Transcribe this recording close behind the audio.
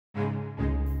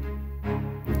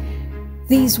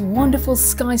These wonderful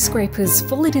skyscrapers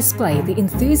fully display the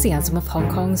enthusiasm of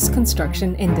Hong Kong's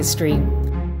construction industry.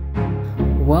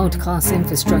 World-class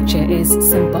infrastructure is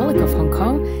symbolic of Hong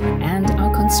Kong and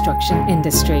our construction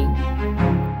industry.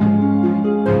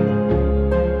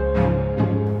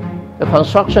 The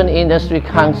Construction Industry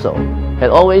Council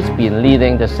had always been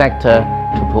leading the sector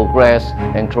to progress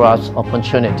and grasp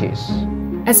opportunities.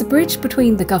 As a bridge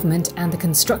between the government and the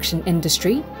construction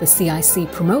industry, the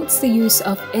CIC promotes the use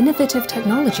of innovative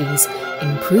technologies,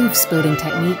 improves building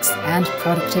techniques and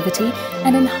productivity,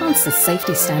 and enhances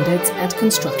safety standards at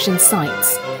construction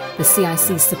sites. The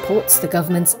CIC supports the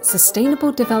government's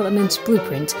Sustainable Development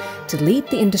Blueprint to lead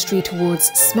the industry towards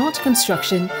smart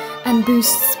construction and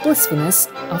boosts blissfulness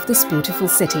of this beautiful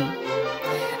city.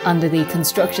 Under the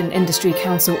Construction Industry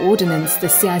Council Ordinance, the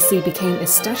CIC became a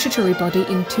statutory body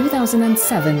in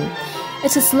 2007.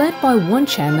 It is led by one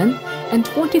chairman and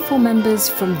 24 members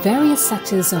from various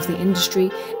sectors of the industry,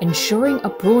 ensuring a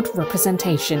broad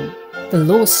representation. The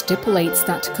law stipulates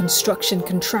that construction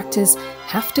contractors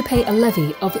have to pay a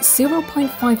levy of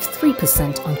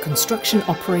 0.53% on construction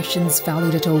operations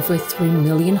valued at over 3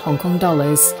 million Hong Kong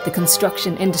dollars. The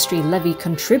construction industry levy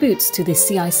contributes to the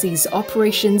CIC's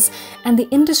operations and the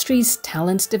industry's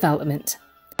talent development.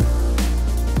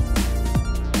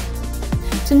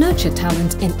 To nurture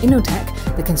talent in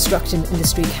Innotech, the Construction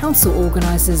Industry Council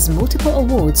organises multiple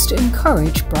awards to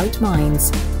encourage bright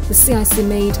minds. The CIC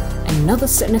made another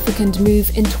significant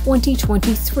move in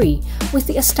 2023 with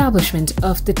the establishment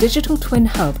of the Digital Twin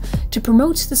Hub to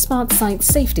promote the smart site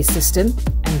safety system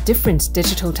and different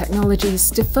digital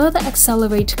technologies to further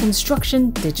accelerate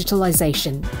construction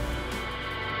digitalization.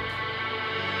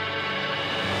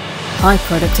 High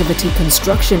productivity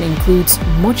construction includes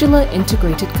modular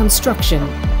integrated construction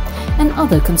and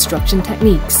other construction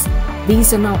techniques.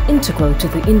 These are now integral to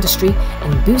the industry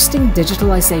in boosting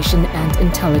digitalization and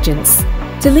intelligence.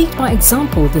 To lead by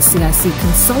example, the CIC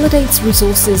consolidates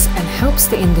resources and helps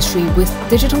the industry with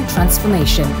digital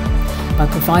transformation. By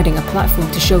providing a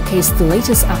platform to showcase the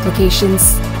latest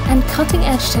applications and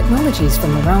cutting-edge technologies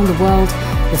from around the world,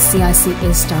 the CIC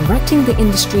is directing the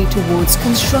industry towards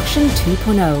Construction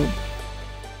 2.0.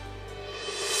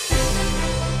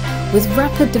 With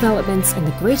rapid developments in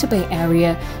the Greater Bay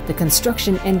Area, the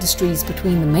construction industries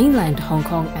between the mainland Hong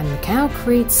Kong and Macau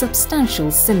create substantial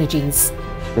synergies.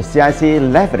 The CIC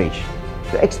leverage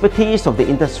the expertise of the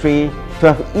industry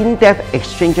to have in-depth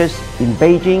exchanges in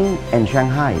Beijing and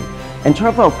Shanghai, and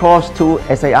travel across 2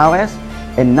 SARS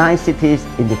and 9 cities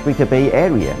in the Greater Bay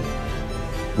Area.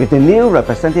 With the new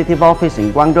representative office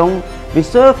in Guangdong, we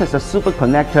serve as a super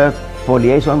connector for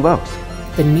liaison works.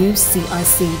 The new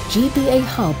CIC GBA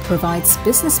Hub provides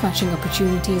business matching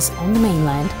opportunities on the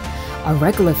mainland. Our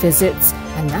regular visits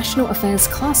and national affairs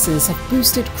classes have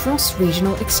boosted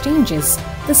cross-regional exchanges.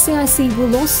 The CIC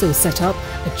will also set up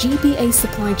a GBA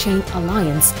supply chain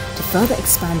alliance to further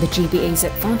expand the GBA's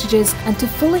advantages and to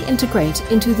fully integrate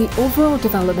into the overall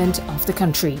development of the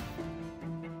country.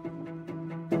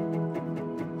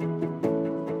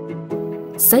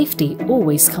 Safety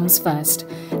always comes first.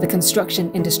 The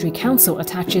Construction Industry Council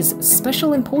attaches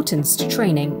special importance to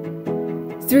training.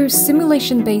 Through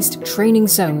simulation-based training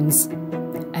zones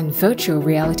and virtual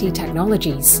reality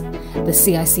technologies, the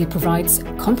CIC provides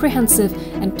comprehensive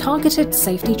and targeted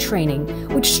safety training,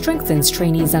 which strengthens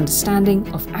trainees'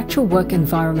 understanding of actual work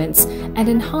environments and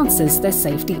enhances their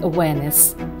safety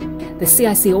awareness. The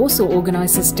CIC also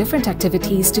organises different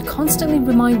activities to constantly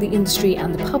remind the industry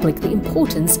and the public the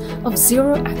importance of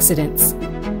zero accidents.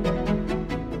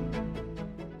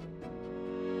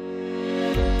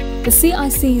 The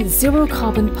CIC Zero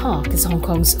Carbon Park is Hong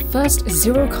Kong's first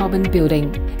zero-carbon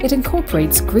building. It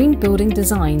incorporates green building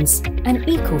designs and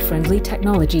eco-friendly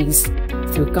technologies.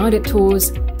 Through guided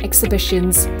tours,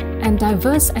 exhibitions, and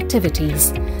diverse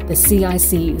activities, the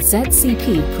CIC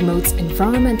ZCP promotes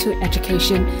environmental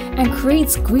education and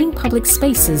creates green public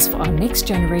spaces for our next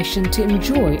generation to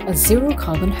enjoy a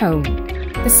zero-carbon home.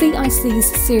 The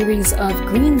CIC's series of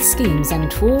green schemes and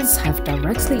tools have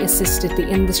directly assisted the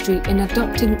industry in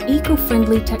adopting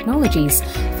eco-friendly technologies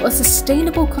for a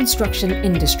sustainable construction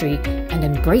industry and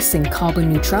embracing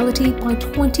carbon neutrality by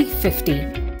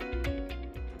 2050.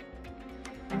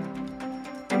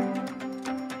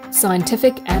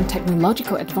 Scientific and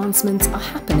technological advancements are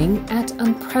happening at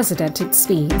unprecedented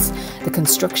speeds. The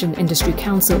Construction Industry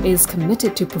Council is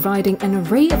committed to providing an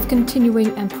array of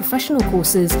continuing and professional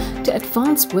courses to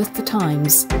advance with the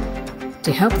times.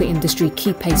 To help the industry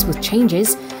keep pace with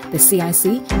changes, the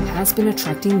CIC has been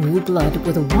attracting new blood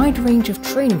with a wide range of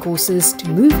training courses to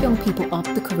move young people up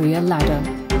the career ladder.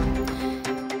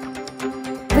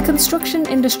 The The construction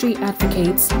industry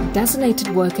advocates designated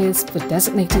workers for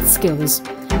designated skills.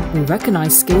 We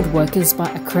recognize skilled workers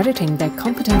by accrediting their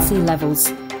competency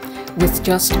levels. With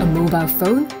just a mobile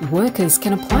phone, workers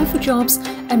can apply for jobs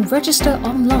and register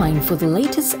online for the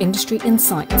latest industry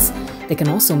insights. They can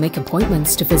also make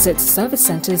appointments to visit service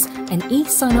centers and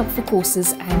e-sign up for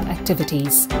courses and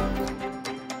activities.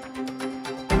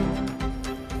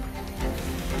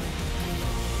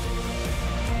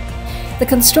 The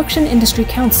Construction Industry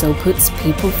Council puts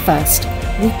people first.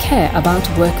 We care about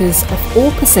workers of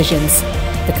all positions.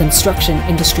 The Construction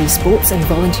Industry Sports and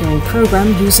Volunteering Program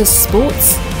uses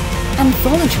sports and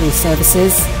voluntary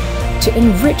services to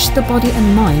enrich the body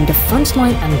and mind of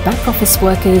frontline and back office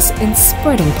workers in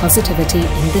spreading positivity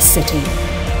in the city.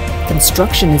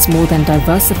 Construction is more than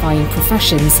diversifying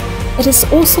professions, it is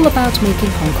also about making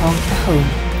Hong Kong a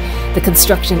home. The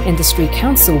Construction Industry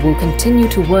Council will continue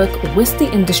to work with the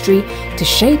industry to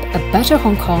shape a better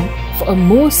Hong Kong for a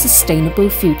more sustainable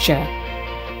future.